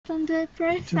button do I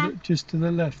press? Just to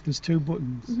the left, there's two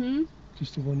buttons. Mm-hmm.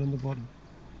 Just the one on the bottom.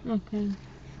 Okay.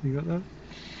 You got that?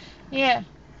 Yeah.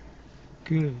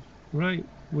 Good. Right,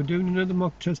 we're doing another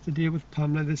mock test today with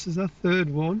Pamela. This is our third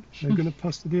one. Are you going to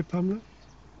pass today, Pamela?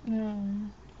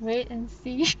 Wait and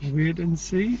see. Wait and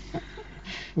see.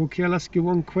 Okay, I'll ask you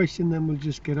one question, then we'll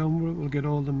just get on with it. We'll get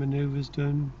all the manoeuvres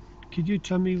done. Could you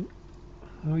tell me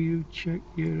how you check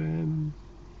your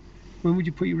when would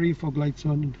you put your rear fog lights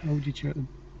on, and how would you check them?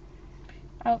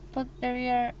 I'll put the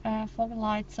rear fog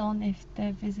lights on if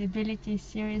the visibility is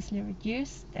seriously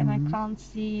reduced and I can't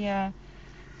see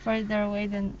further away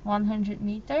than 100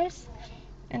 meters.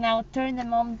 And I'll turn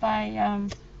them on by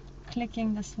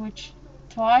clicking the switch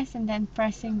twice and then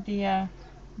pressing the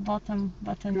bottom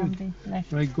button on the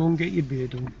left. Right, go and get your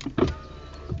beard on.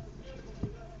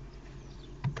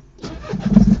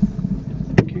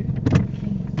 Okay.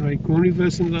 Right, go and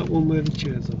reverse into that one where the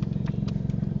chair's on.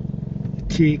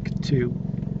 Take two.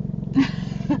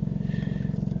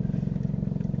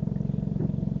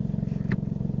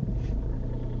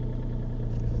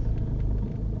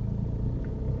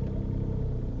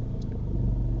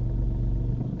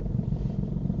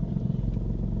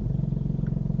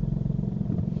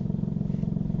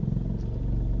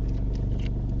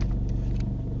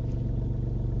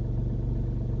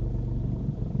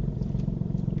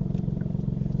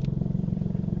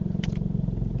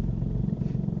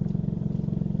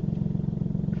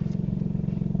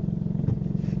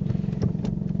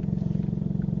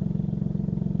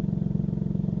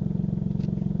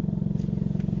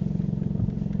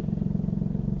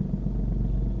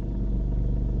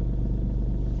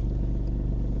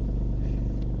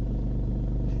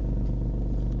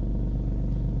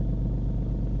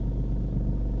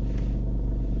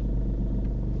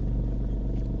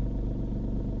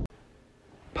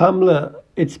 Pamela,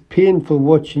 it's painful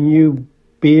watching you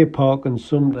beer parking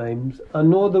sometimes. I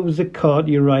know there was a car to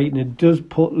your right and it does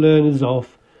put learners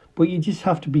off, but you just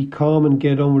have to be calm and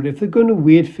get on with it. If they're going to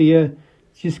wait for you,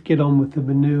 just get on with the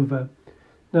manoeuvre.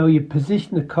 Now you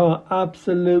position the car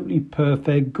absolutely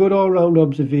perfect, good all-round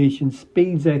observation,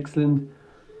 speed's excellent.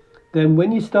 Then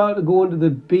when you start to go into the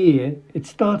beer, it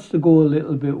starts to go a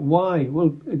little bit wide.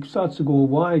 Well, it starts to go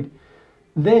wide.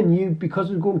 Then because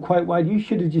it's going quite wide, you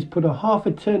should have just put a half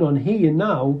a turn on here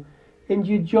now, and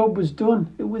your job was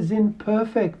done. It was in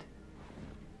perfect.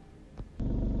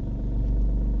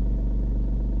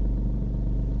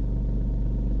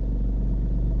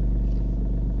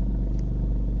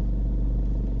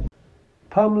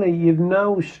 Pamela, you've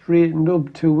now straightened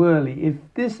up too early. If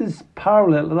this is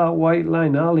parallel to that white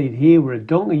line, I'll lead here with a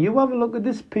donkey. You have a look at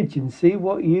this picture and see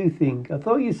what you think. I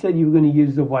thought you said you were going to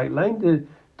use the white line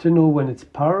to know when it's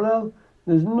parallel.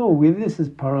 There's no way this is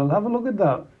parallel. Have a look at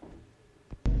that.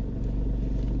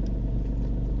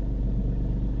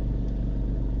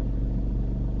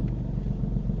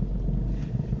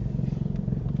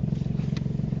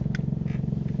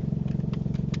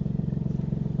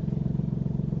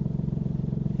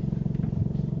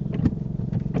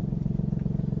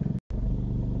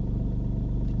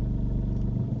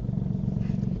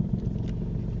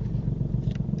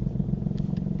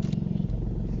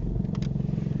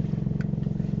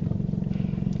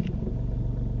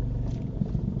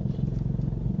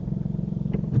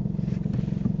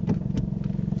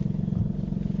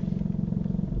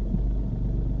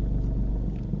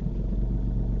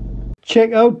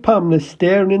 Check out Pamela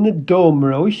staring in the door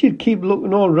mirror. We should keep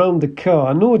looking all around the car.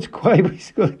 I know it's quiet, but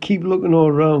we've got to keep looking all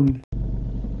around.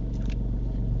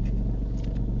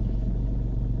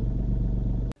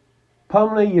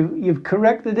 Pamela, you've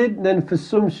corrected it, and then for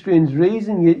some strange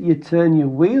reason you turn your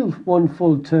wheel one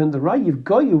full turn to the right. You've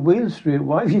got your wheel straight.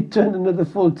 Why have you turned another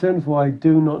full turn for? I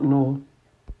do not know.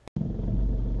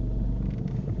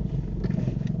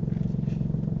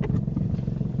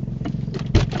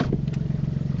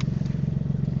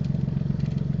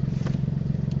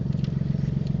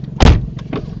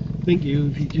 Thank you.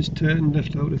 If you just turn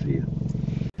left out of here.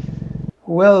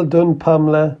 Well done,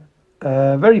 Pamela.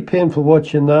 Very painful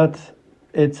watching that.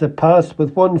 It's a pass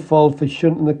with one fault for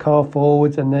shunting the car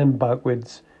forwards and then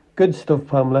backwards. Good stuff,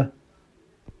 Pamela.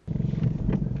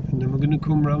 And then we're going to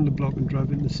come round the block and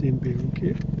drive in the same beer,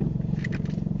 okay?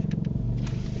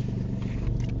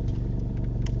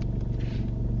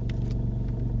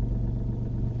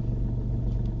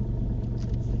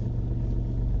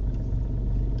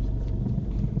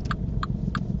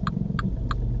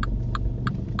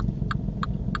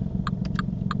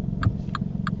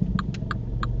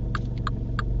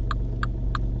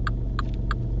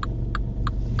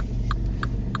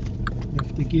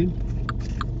 Left again.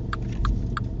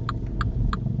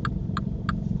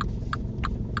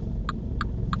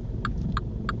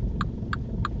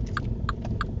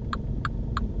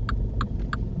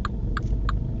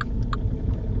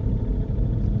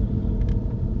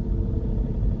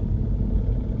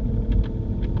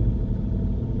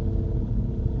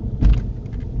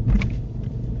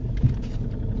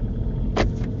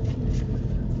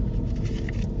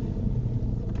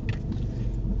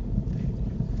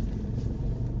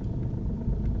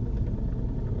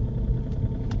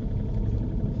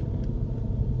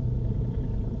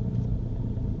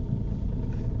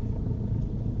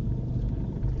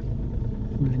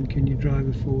 And then can you drive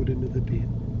it forward into the beer?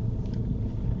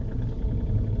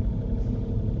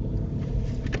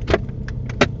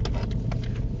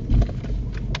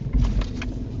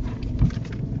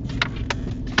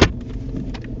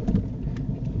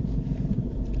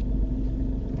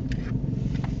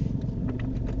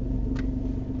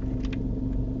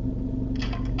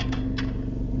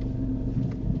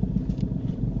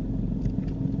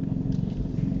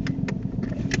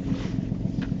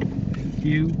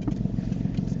 You,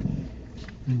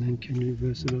 and then can you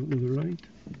reverse it out to the right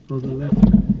or the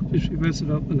left? Just reverse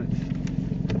it out the left.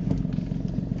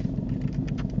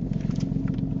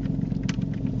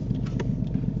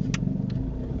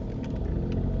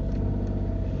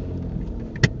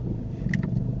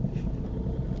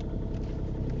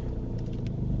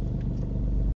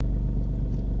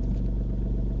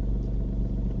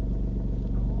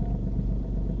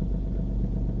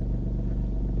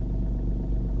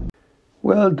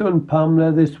 Well done,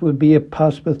 Pamela. This would be a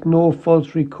pass with no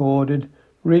faults recorded.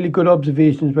 Really good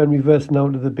observations when reversing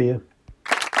out of the beer.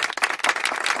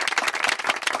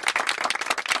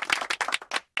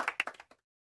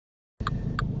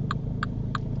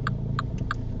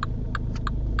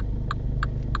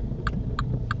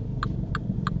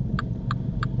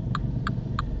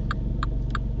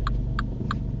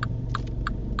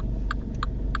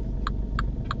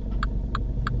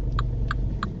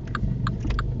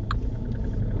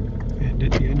 And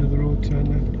at the end of the road, turn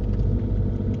left.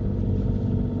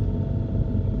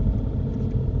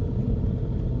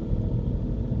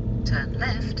 Turn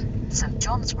left, St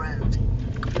John's Road.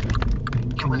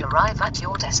 You will arrive at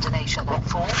your destination at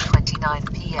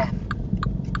 4:29 p.m.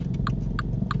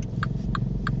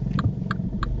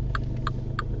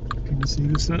 Can you see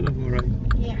the sat nav all right?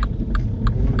 Yeah.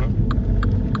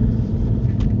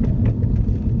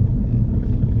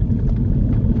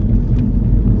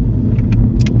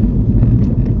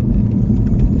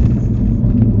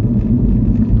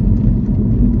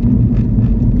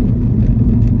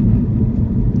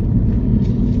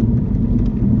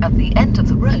 At the end of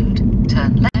the road,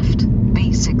 turn left,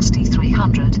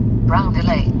 B6300, Brownhill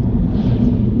Lane.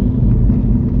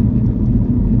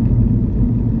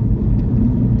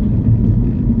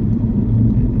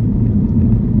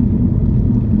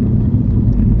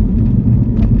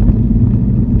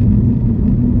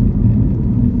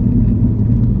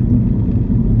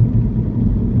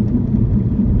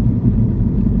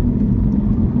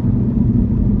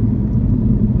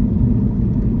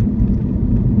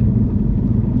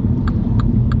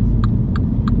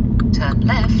 Turn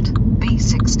left,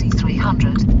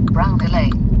 B6300, Brownhill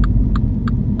Lane.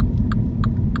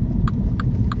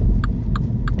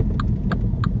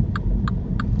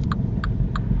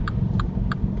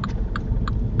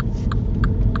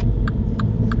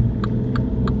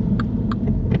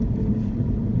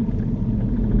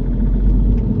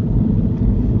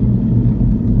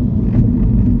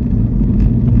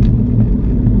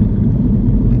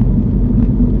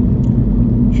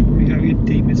 Show me how you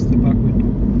demist the back window.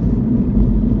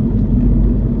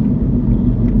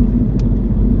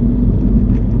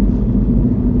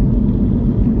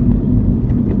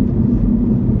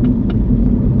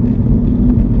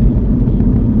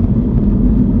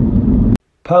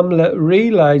 Pamela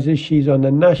realises she's on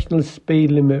a national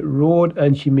speed limit road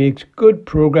and she makes good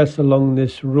progress along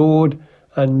this road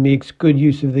and makes good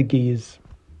use of the gears.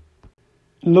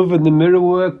 Loving the mirror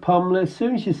work, Pamela. As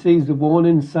soon as she sees the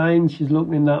warning sign, she's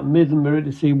looking in that middle mirror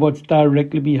to see what's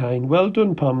directly behind. Well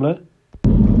done, Pamela.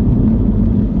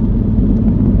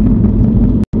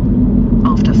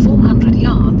 After 400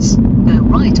 yards, go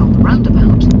right on the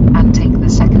roundabout and take the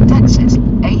second exit,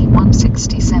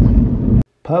 A167.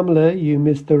 Pamela, you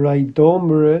missed the right door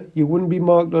mirror. You wouldn't be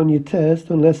marked on your test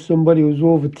unless somebody was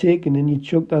overtaken and you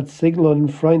chucked that signal on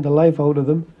and frightened the life out of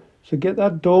them. So get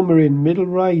that door mirror in middle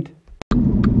right.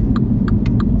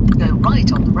 Go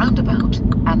right on the roundabout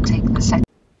and take the second.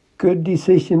 Good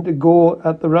decision to go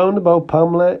at the roundabout,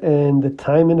 Pamela, and the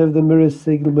timing of the mirror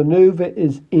signal manoeuvre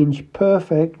is inch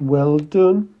perfect. Well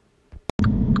done.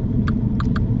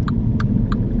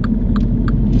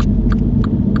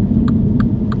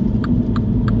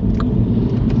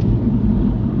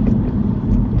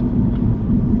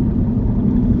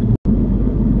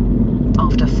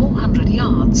 After 400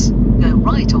 yards, go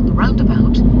right on the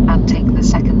roundabout and take the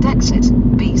second exit,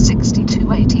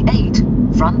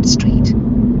 B6288, Front Street.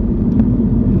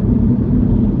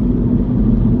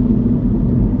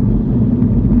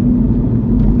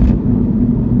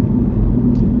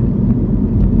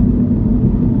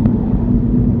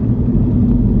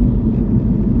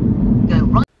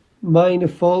 minor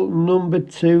fault number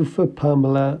 2 for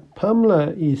Pamela.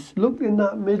 Pamela, you looked in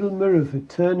that middle mirror for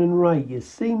turning right. You've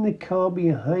seen the car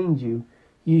behind you.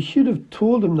 You should have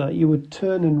told him that you were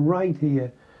turning right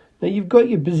here. Now you've got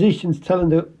your positions telling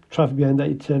the traffic behind that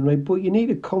you turn right, but you need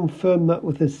to confirm that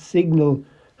with a signal.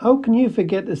 How can you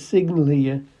forget the signal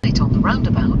here? Right on the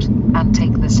roundabout and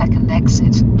take the second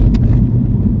exit.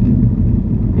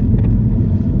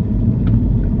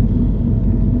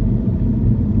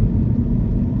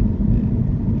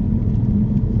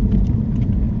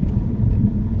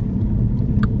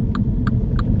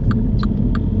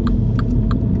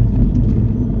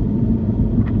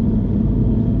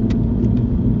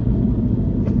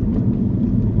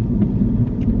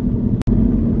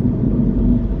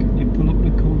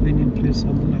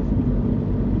 On the left.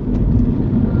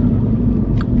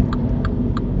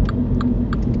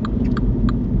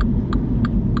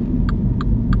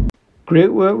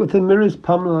 Great work with the mirrors,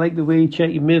 Pamela. I like the way you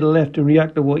check your middle left and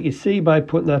react to what you see by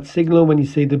putting that signal on when you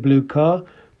see the blue car.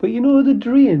 But you know the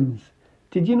drains.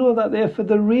 Did you know that they're for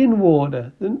the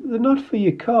rainwater? They're not for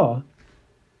your car.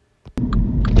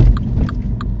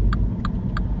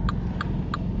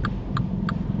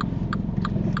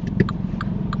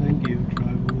 Thank you,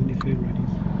 driver, when you feel ready.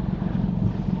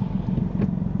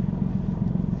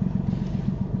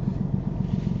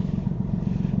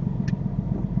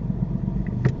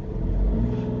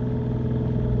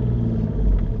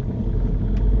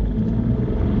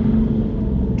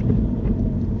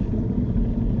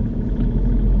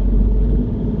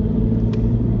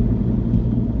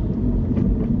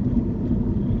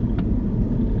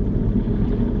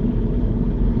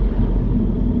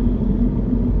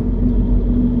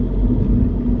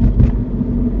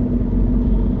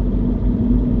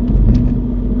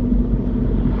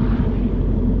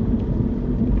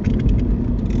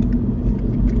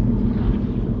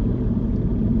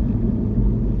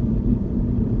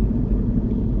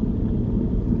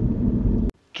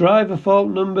 Driver fault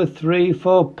number 3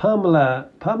 for Pamela.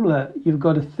 Pamela, you've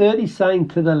got a 30 sign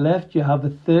to the left, you have a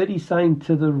 30 sign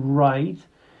to the right.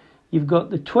 You've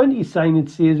got the 20 sign that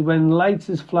says when lights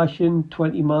is flashing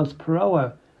 20 miles per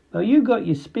hour. Now you got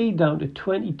your speed down to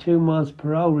 22 miles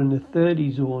per hour in the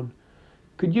 30 zone.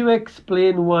 Could you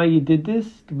explain why you did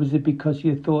this? Was it because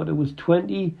you thought it was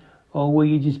 20 or were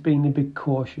you just being a bit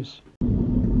cautious?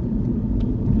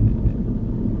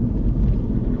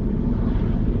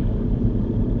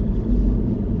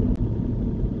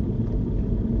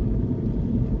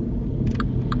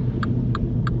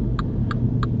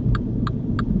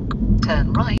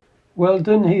 Turn right. Well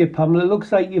done here, Pamela. It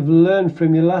looks like you've learned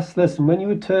from your last lesson. When you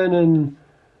were turning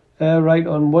right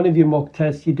on one of your mock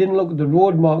tests, you didn't look at the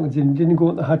road markings and you didn't go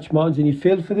at the hatch markings and you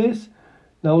failed for this.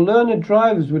 Now, learner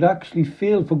drivers would actually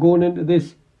fail for going into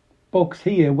this box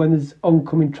here when there's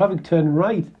oncoming traffic turning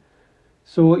right.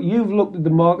 So you've looked at the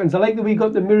markings. I like that we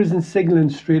got the mirrors and signalling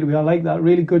straight away. I like that.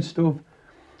 Really good stuff.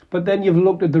 But then you've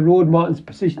looked at the road markings,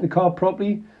 positioned the car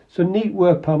properly. So neat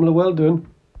work, Pamela. Well done.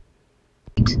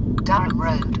 Durham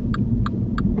Road.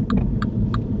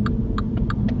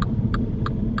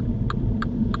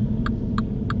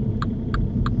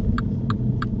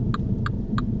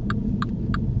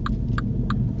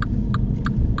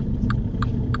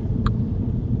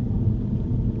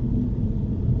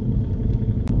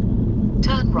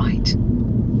 Turn right.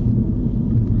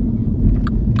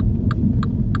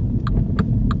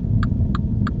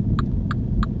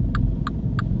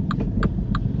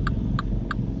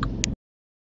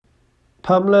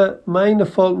 Pamela, minor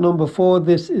fault number 4.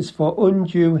 This is for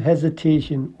undue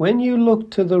hesitation. When you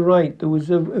looked to the right, there was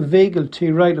a vehicle to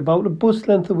your right, about a bus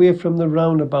length away from the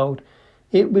roundabout.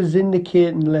 It was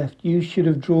indicating left. You should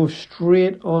have drove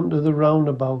straight onto the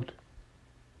roundabout.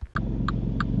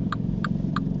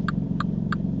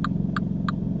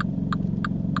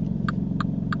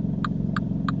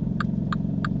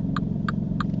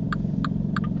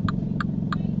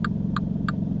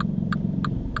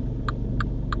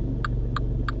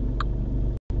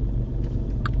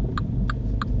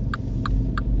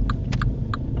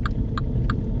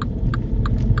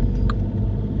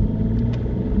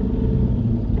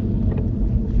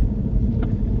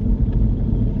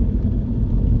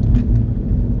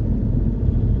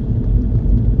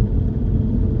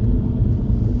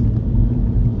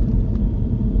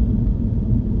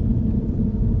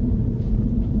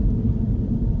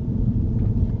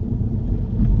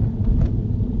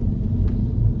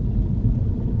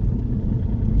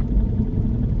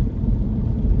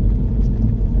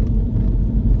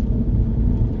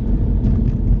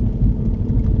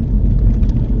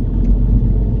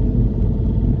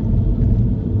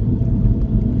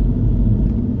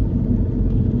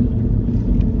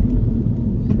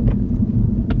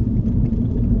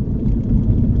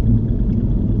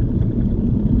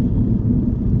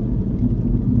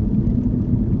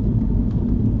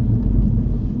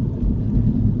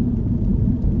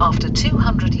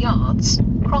 400 yards,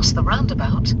 cross the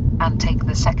roundabout and take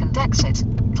the second exit,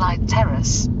 Clyde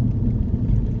Terrace.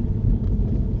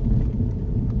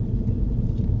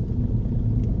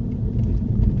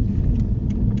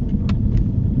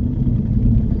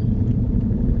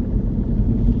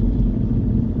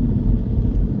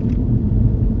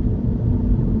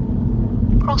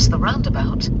 Cross the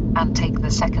roundabout and take the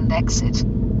second exit.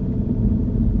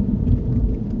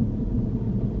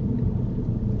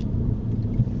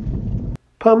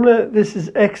 Pamela, this is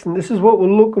excellent. This is what we're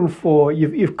looking for.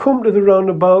 You've come to the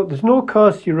roundabout. There's no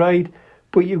cars to your right,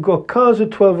 but you've got cars at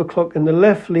 12 o'clock in the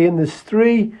left lane. There's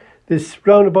three. This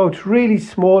roundabout's really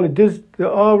small. They're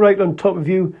all right on top of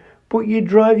you, but you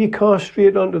drive your car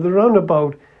straight onto the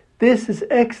roundabout. This is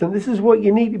excellent. This is what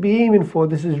you need to be aiming for.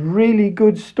 This is really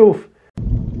good stuff.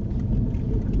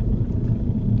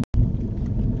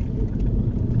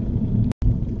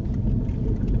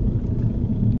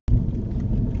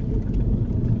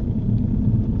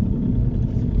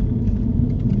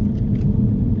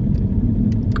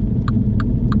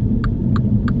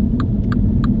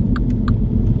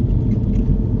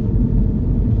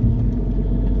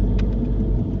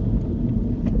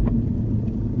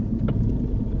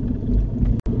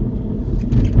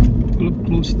 Pull up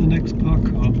close to the next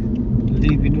parked car.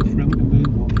 Leave enough room to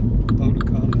move off. Out of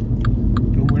car.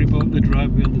 Don't worry about the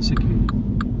driveway and the security.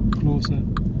 Closer.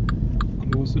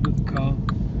 Closer to the car.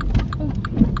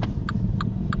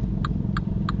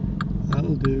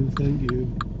 That'll do, thank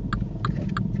you.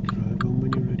 Drive on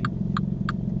when you're ready.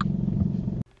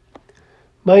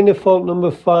 Minor fault number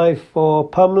 5 for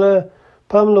Pamela.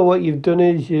 Pamela, what you've done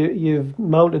is you've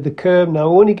mounted the curb. Now, I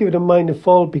only give it a minor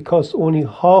fault because only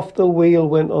half the wheel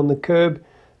went on the curb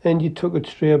and you took it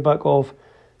straight back off.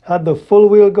 Had the full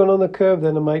wheel gone on the curb,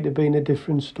 then it might have been a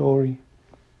different story.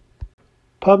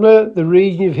 Pamela, the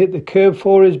reason you've hit the curb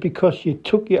for is because you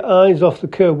took your eyes off the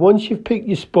curb. Once you've picked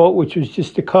your spot, which was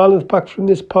just a car length back from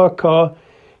this parked car,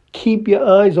 keep your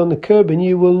eyes on the curb and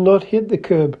you will not hit the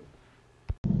curb.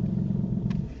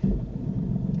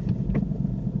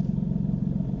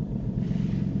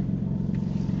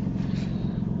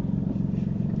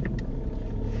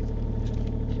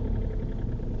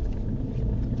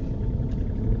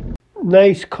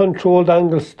 Nice controlled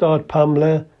angle start,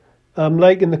 Pamela. I'm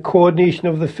liking the coordination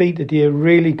of the feet today.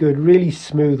 Really good, really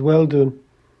smooth. Well done.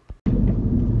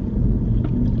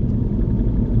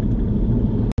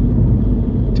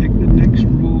 Take the next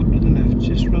road to the left,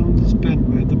 just round this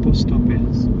bend where the bus stop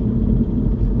is.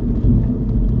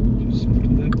 Just after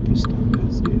that bus stop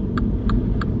is, yeah.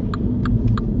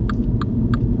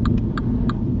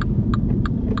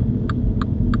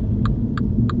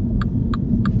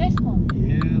 This one?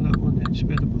 Yeah, that one there, just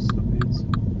where the bus stop is.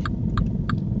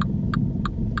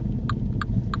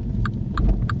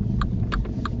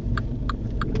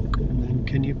 And then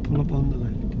can you pull up on the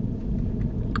left?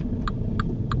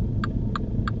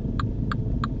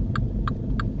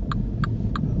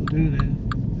 That'll do there.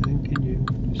 Thanking you.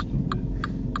 Just stop there.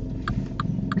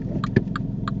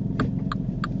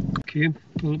 Okay,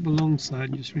 pull up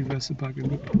alongside, just reverse it back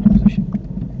into pole position.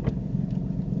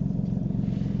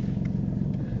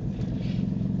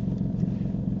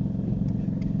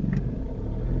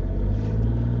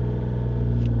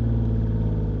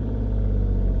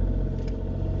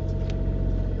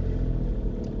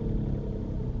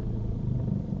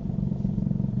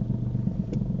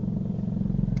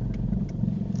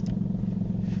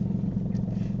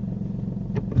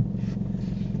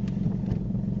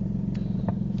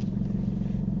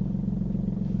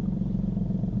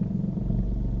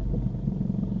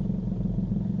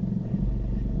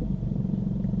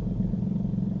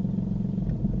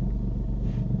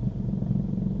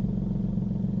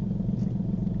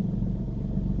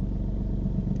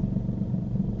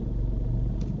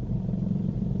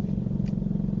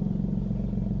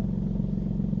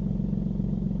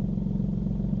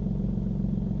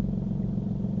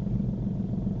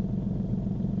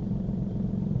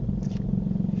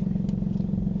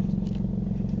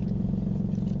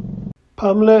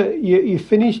 Pamela, you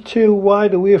finished too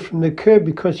wide away from the curb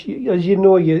because, as you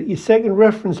know, your second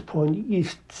reference point, you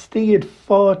steered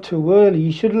far too early.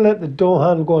 You should have let the door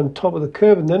handle go on top of the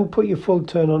curb and then put your full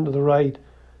turn onto the right.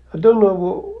 I don't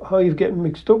know how you're getting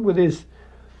mixed up with this.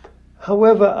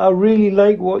 However, I really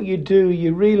like what you do.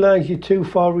 You realise you're too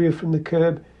far away from the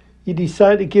curb. You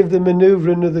decide to give the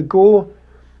manoeuvre another go.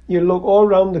 You look all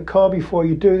around the car before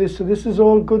you do this. So this is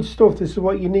all good stuff. This is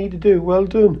what you need to do. Well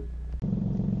done.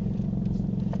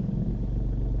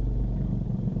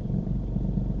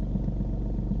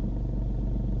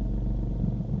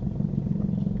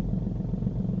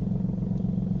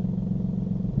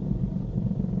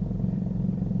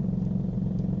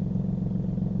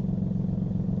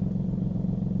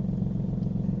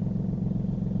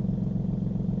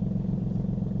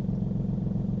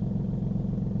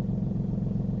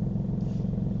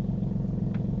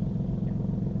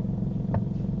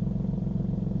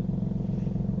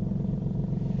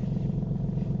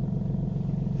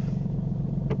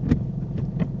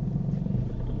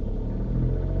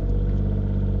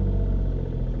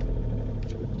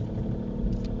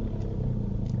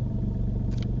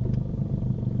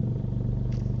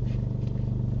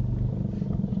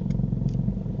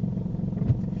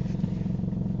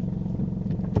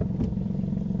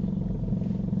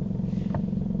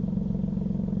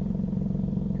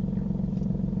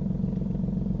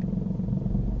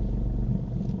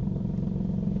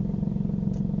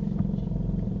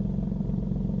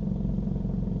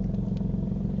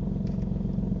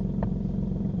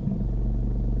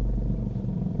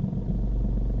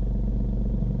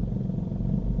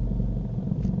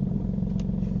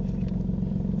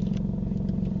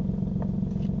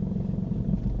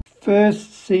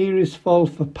 First serious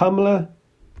fault for Pamela.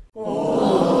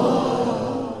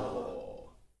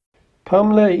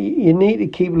 Pamela, you need to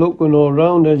keep looking all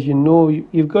around. As you know,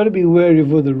 you've got to be wary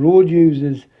of other road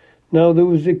users. Now, there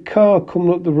was a car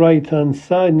coming up the right-hand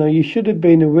side. Now, you should have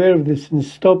been aware of this and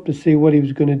stopped to see what he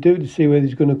was going to do, to see whether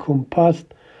he's going to come past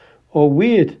or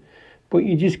wait. But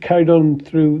you just carried on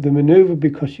through the manoeuvre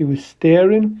because you were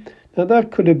staring. Now,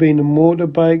 that could have been a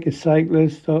motorbike, a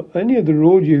cyclist, or any other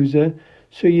road user.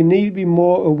 So you need to be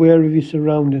more aware of your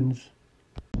surroundings.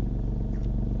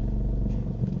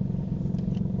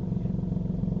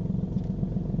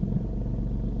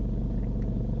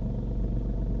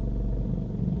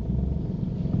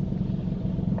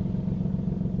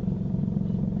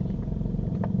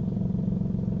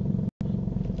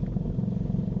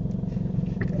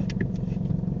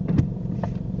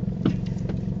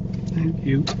 Thank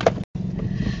you.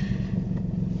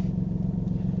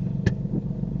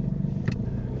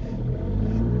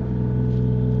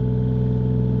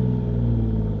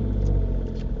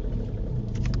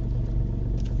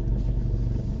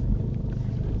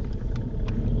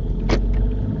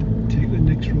 Take the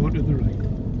next road to the right.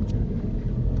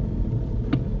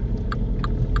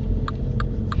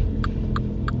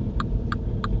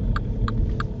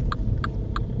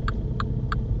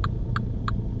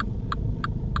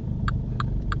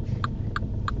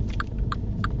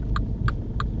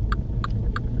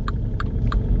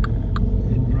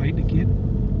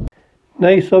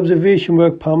 Nice observation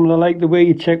work, Pamela. I like the way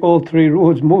you check all three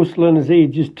roads. Most learners here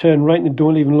just turn right and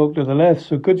don't even look to the left,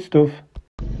 so good stuff.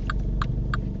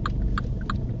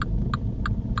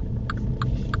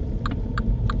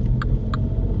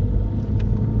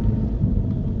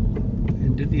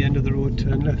 And at the end of the road,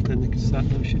 turn left, and the sat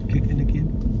nav should kick in again.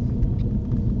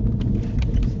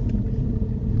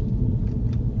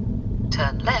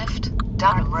 Turn left,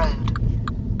 Durham Road.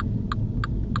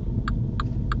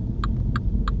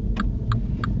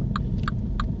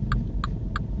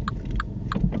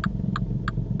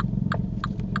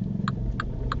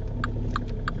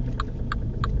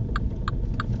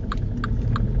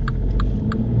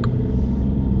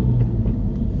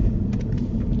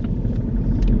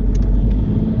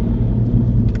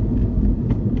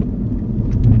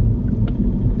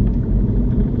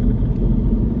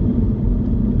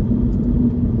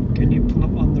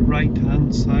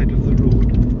 Right-hand side of the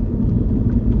road.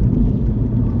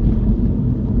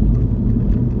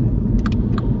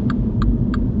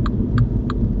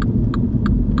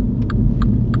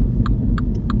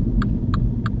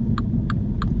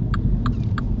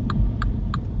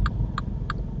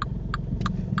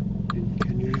 And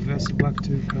can you reverse it back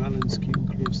to Carlin's getting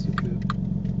close to the curb?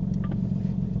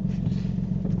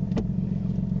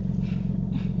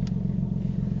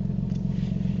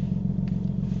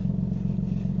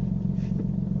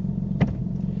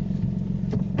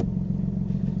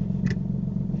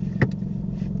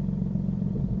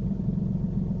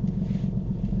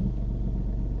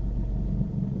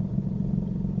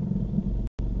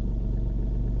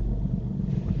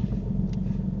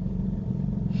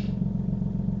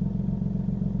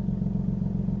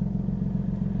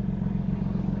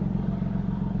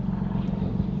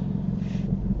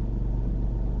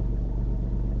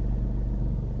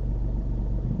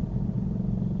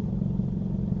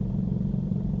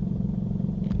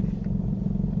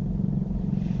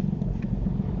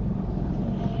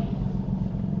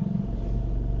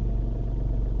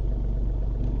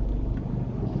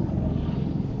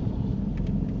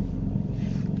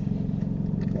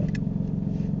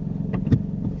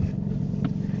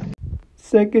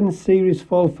 Second serious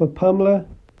fault for Pamela.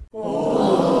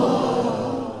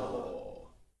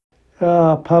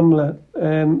 Pamela,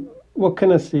 what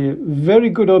can I say? Very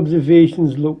good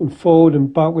observations looking forward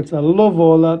and backwards. I love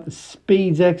all that. The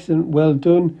speed's excellent, well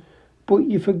done. But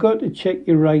you forgot to check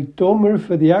your right door mirror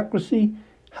for the accuracy.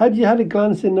 Had you had a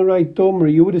glance in the right door mirror,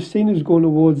 you would have seen it was going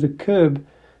towards the curb.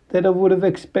 Then I would have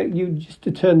expected you just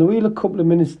to turn the wheel a couple of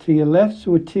minutes to your left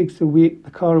so it takes the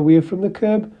car away from the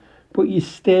curb. But you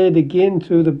stared again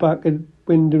through the back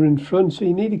window in front, so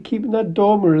you need to keep that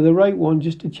door mirror, the right one,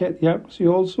 just to check the accuracy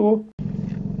also.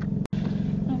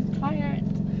 I'm tired.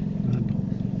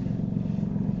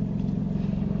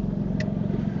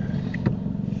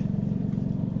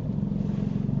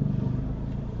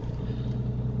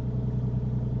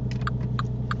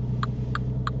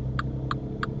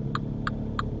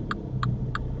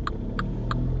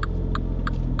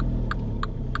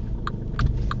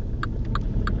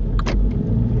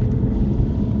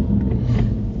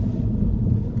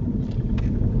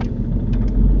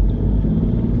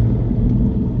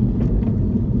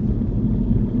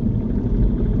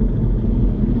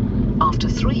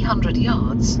 300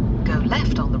 yards, go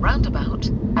left on the roundabout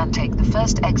and take the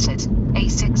first exit,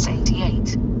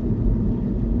 A688.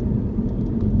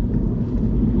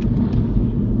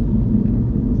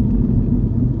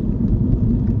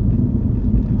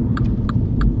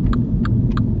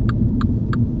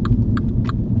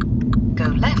 Go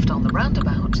left on the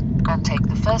roundabout and take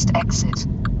the first exit.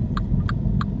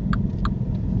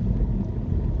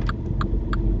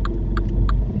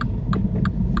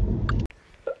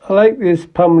 I like this,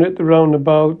 Pamela, at the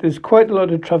roundabout. There's quite a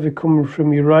lot of traffic coming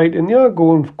from your right, and they are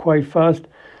going quite fast.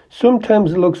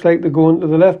 Sometimes it looks like they're going to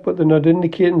the left, but they're not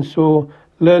indicating, so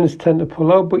learners tend to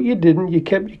pull out. But you didn't. You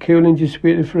kept your cool and just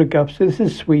waited for a gap, so this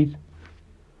is sweet.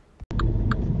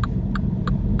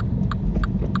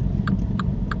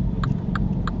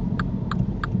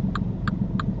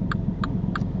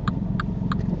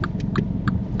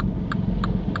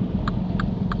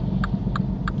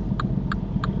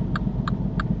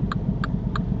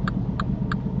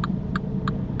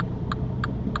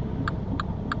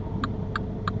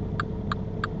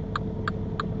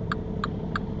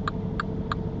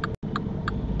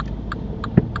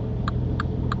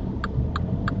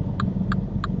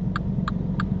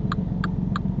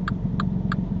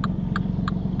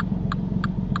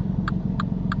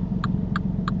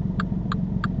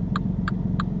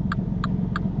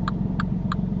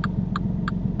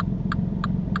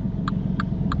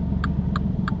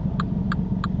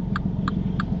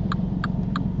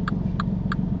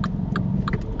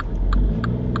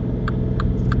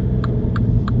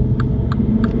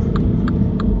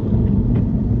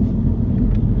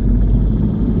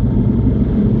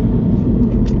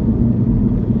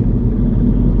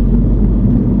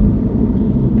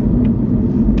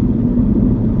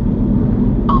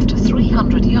 After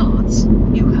 300 yards,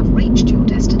 you have reached your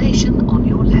destination on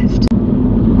your left. At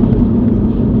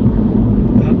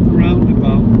the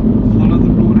roundabout, follow the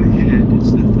road ahead.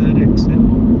 It's the third exit.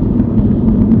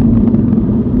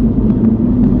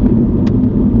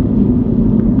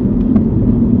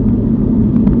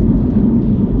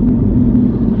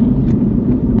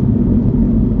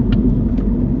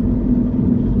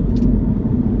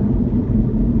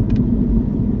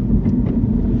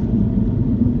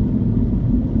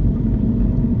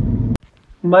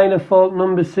 Minor fault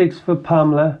number 6 for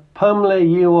Pamela. Pamela,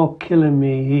 you are killing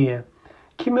me here.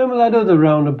 Can you remember that other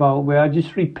roundabout where I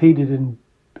just repeated and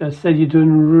I said you're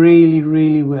doing really,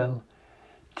 really well?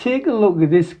 Take a look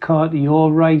at this car to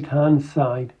your right hand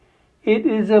side. It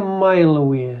is a mile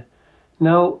away.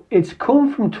 Now, it's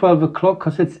come from 12 o'clock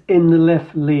because it's in the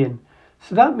left lane.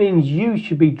 So that means you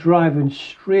should be driving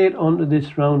straight onto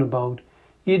this roundabout.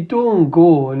 You don't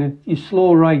go and you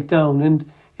slow right down. And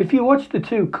if you watch the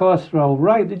two cars to our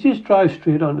right, they just drive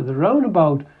straight onto the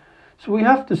roundabout. So we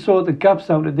have to sort the gaps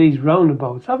out of these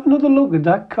roundabouts. Have another look at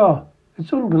that car.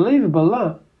 It's unbelievable,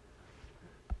 that.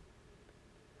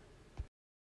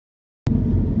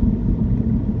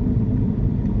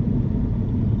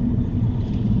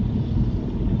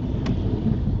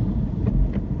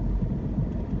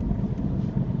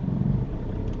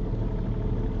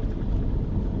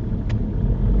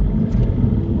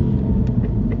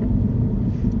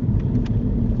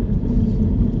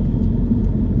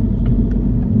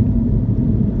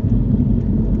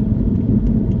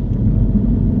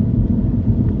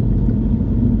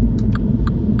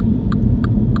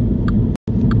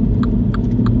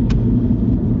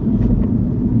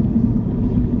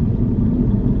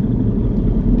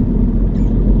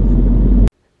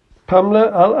 Pamela,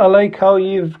 I like how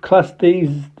you've classed these.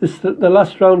 The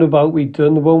last roundabout we've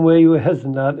done, the one where you were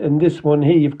hesitant at, and this one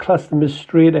here, you've classed them as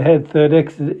straight ahead third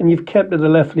exit, and you've kept to the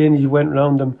left lane as you went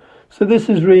round them. So this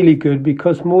is really good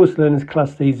because most learners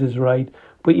class these as right,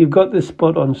 but you've got this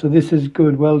spot on, so this is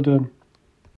good. Well done.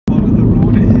 Follow the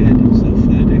road ahead. It's the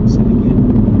third exit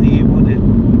again. There you want it.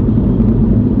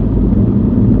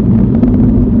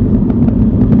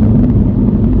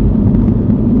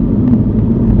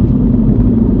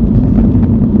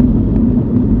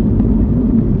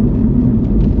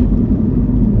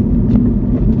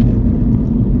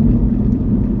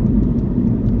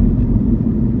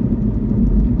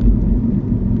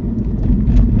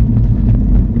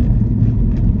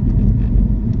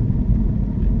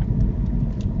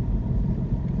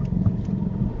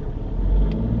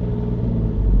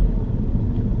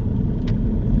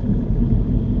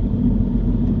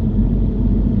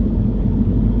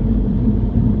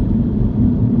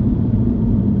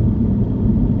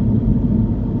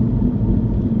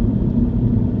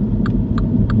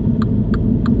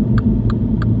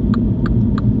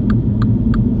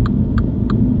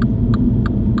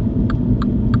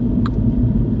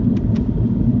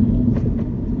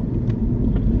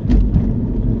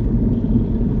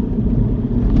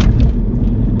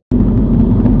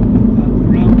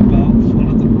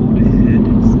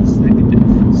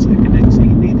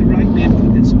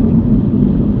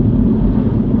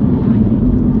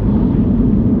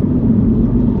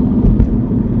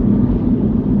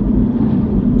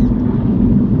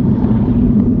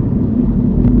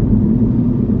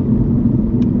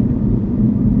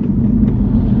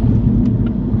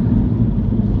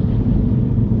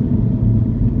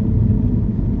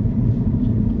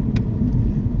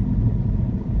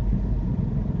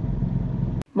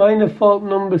 Minor fault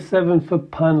number 7 for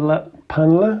Pamela.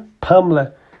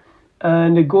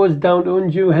 And it goes down to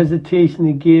undue hesitation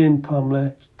again,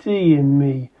 Pamela. Dear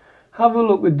me. Have a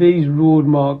look at these road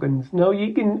markings. Now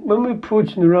when we're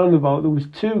approaching the roundabout, there was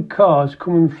 2 cars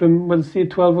coming from, well, say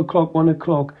 12 o'clock, 1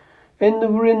 o'clock, and they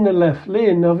were in the left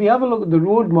lane. Now if you have a look at the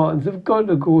road markings, they've got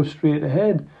to go straight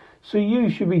ahead. So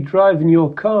you should be driving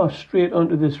your car straight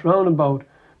onto this roundabout.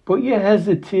 But you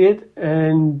hesitate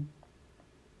and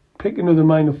pick another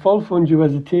minor fault for undue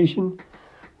hesitation.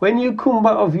 When you come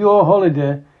back off your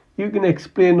holiday, you can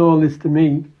explain all this to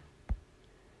me.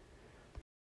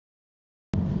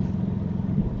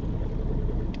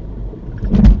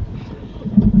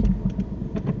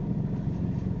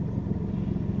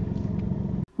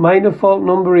 Minor fault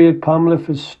number 8, Pamela,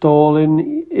 for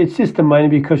stalling. It's just a minor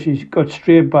because she's got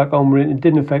straight back on it and it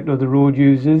didn't affect other road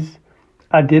users.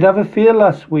 I did have a fail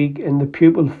last week and the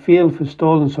pupil failed for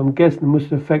stalling, so I'm guessing it must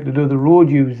have affected other road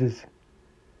users.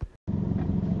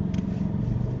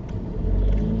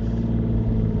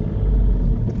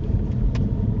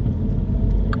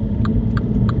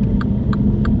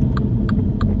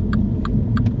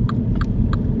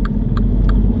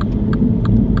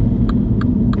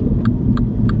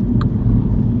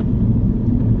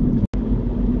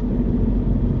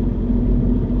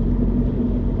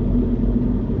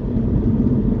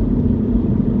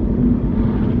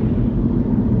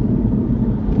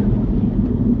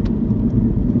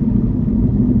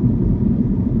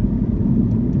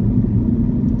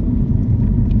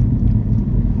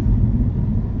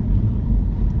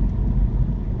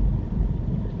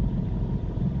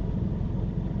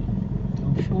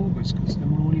 Focus because they're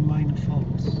only minor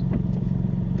faults. So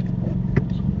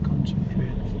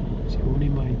concentrate. It's only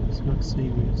minor, it's not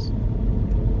serious.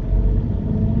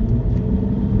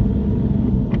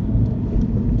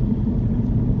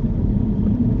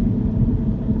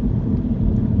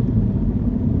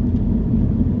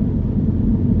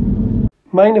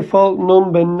 Minor fault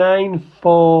number 9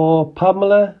 for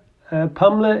Pamela.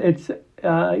 Pamela,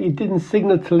 you didn't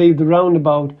signal to leave the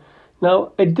roundabout.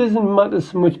 Now, it doesn't matter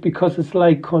so much because it's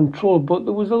like control, but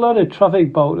there was a lot of traffic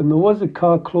about and there was a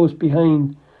car close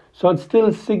behind. So I'd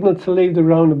still signal to leave the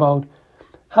roundabout.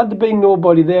 Had there been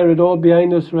nobody there at all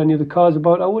behind us or any of the cars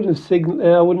about, I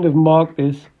wouldn't have marked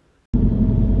this.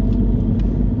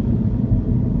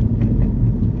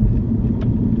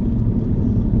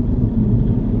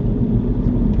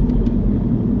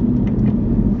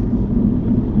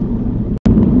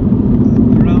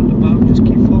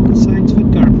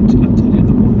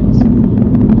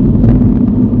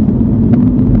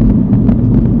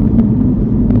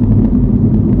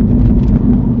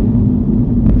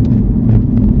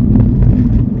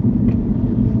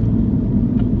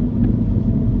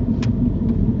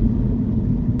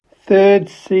 Third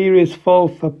serious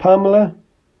fault for Pamela.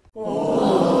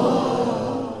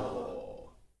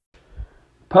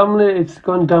 Pamela, it's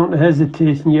gone down to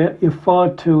hesitation. You're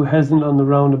far too hesitant on the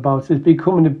roundabouts. It's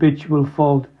become an habitual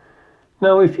fault.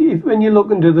 Now, when you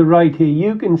look into the right here,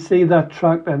 you can see that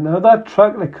tractor. Now, that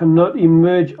tractor cannot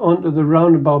emerge onto the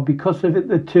roundabout because of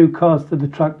the 2 cars to the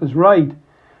tractor's right.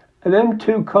 And them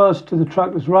 2 cars to the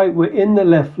tractor's right were in the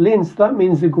left lane, so that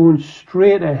means they're going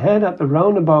straight ahead at the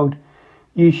roundabout.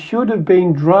 You should have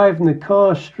been driving the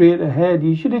car straight ahead.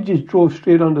 You should have just drove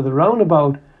straight onto the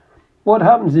roundabout. What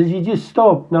happens is you just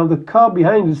stop. Now the car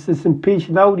behind us, this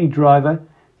impatient Audi driver,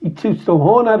 he toots the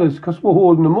horn at us because we're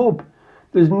holding him up.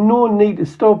 There's no need to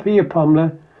stop here,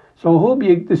 Pamela. So I hope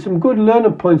there's some good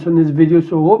learning points on this video,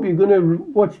 so I hope you're going to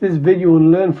watch this video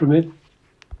and learn from it.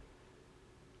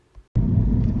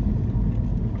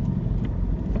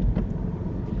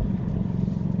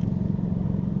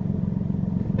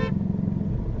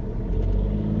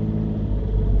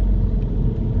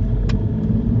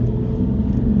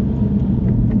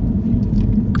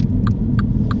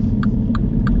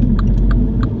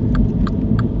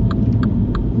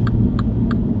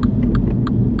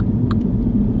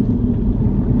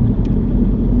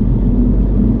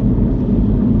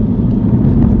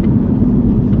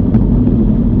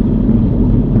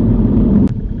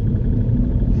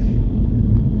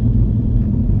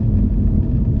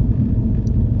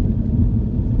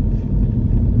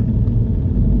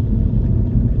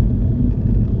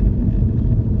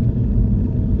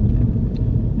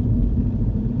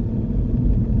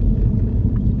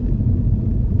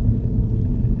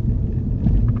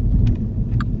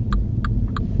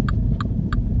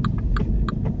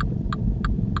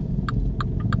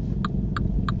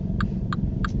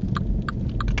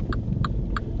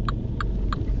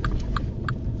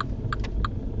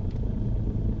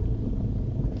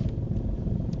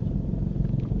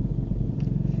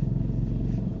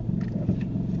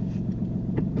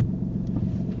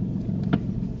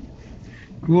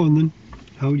 Go on then.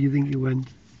 How do you think you went?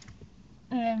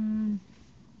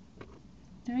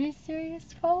 3 serious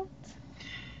faults.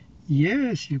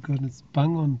 Yes, you got it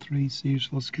bang on 3 serious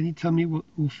faults. Can you tell me what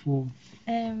were for?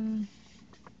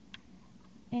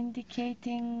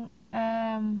 Indicating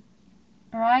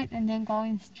right and then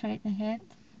going straight ahead.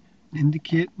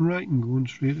 Indicating right and going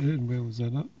straight ahead. Where was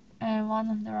that at? One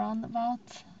of the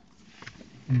roundabouts.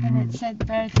 And it said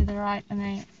bear to the right, and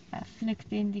I flicked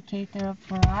the indicator up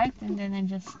for right, and then I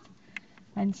just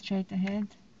went straight ahead.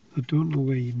 I don't know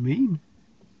where you mean.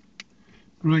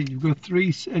 Right, you've got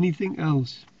 3. Anything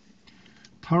else?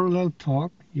 Parallel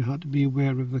park. You had to be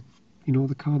aware of the,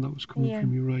 the car that was coming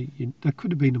from your right. That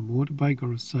could have been a motorbike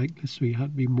or a cyclist, so you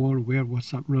had to be more aware of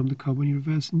what's happening around the car when you're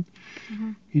reversing.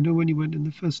 You know, when you went in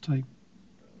the first time,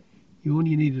 you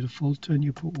only needed a full turn.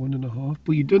 You put 1.5,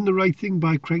 but you done the right thing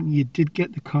by cranking. You did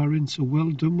get the car in, so well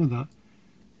done with that.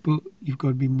 But you've got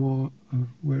to be more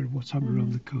aware of what's happening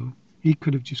around the car. He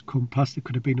could have just come past. It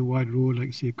could have been a wide road, like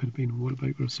I say. It could have been a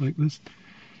motorbike or a cyclist.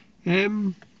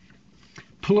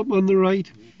 Pull up on the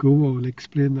right. Go on,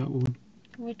 explain that one.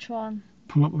 Which one?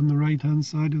 Pull up on the right hand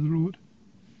side of the road.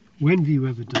 When have you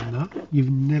ever done that?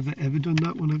 You've never ever done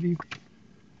that one, have you?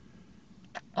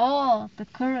 Oh, the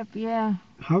curb, yeah.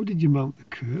 How did you mount the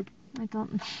curb? I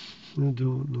don't know. I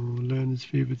don't know. Learner's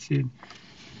favourite saying.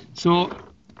 So,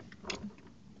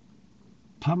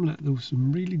 Pamela, there was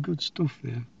some really good stuff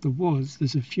there.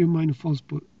 There's a few minor faults,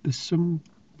 but there's some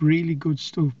really good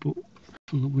stuff. But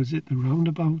was it the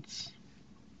roundabouts?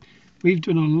 We've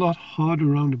done a lot harder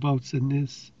roundabouts than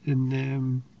this,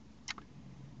 and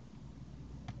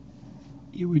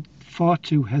you were far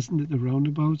too hesitant at the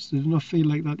roundabouts. Did it not feel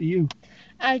like that to you?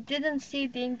 I didn't see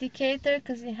the indicator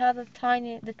because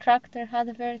the tractor had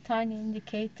a very tiny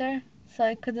indicator, so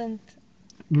I couldn't.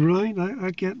 Right,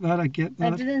 I get that, I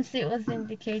didn't see it was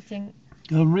indicating.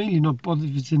 I'm really not bothered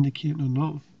if it's indicating or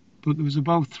not, but there was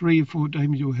about 3 or 4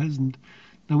 times you were hesitant.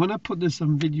 Now, when I put this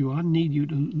on video, I need you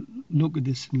to look at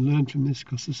this and learn from this,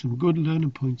 because there's some good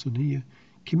learning points on here.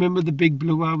 Can you remember the big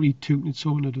blue Audi tooting its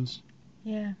horn at us?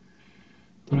 Yeah.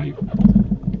 Right.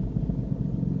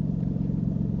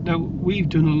 Now, we've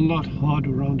done a lot harder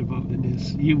roundabout than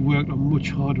this. You've worked on much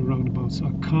harder roundabouts, so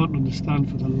I can't understand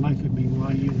for the life of me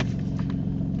why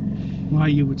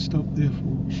you would stop there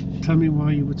for. Tell me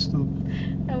why you would stop.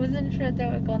 I wasn't sure they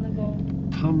were gonna go.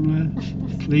 Pamela,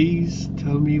 please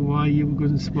tell me why you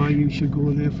should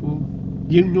go there for.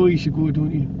 You know you should go,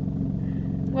 don't you?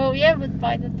 Well, yeah, but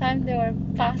by the time they were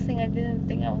passing, I didn't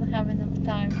think I would have enough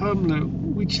time. Pamela,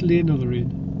 which lane are they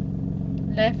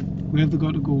in? Left. Where have they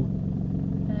got to go?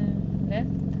 Left.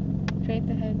 Straight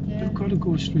ahead, yeah. They've got to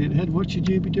go straight ahead. What should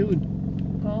you be doing?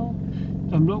 Go.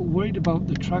 I'm not worried about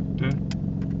the tractor.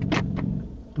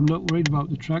 I'm not worried about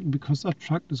the tractor, because that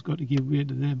tractor's got to give way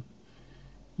to them.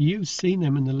 You've seen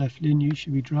them in the left lane. You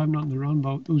should be driving on the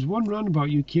roundabout. There was one roundabout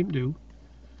you came to.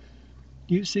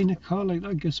 You've seen a car like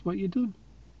that. Guess what you done?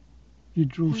 You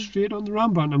drove straight on the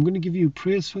roundabout. And I'm going to give you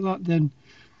praise for that. Then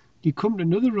you come to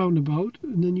another roundabout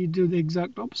and then you do the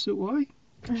exact opposite. Why?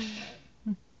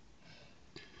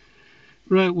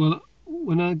 Right, well,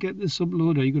 when I get this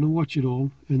uploaded, you're going to watch it all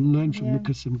and learn from it,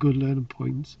 because some good learning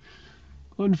points.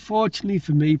 Unfortunately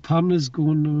for me, Pamela's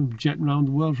going jetting around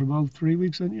the world for about 3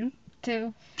 weeks, aren't you?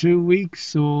 2. 2 weeks,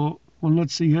 so we'll not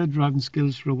see her driving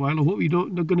skills for a while. I hope you're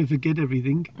not going to forget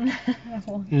everything.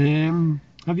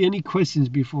 Have you any questions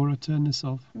before I turn this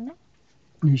off? No.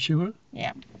 You sure?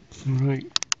 Yeah. All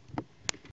right.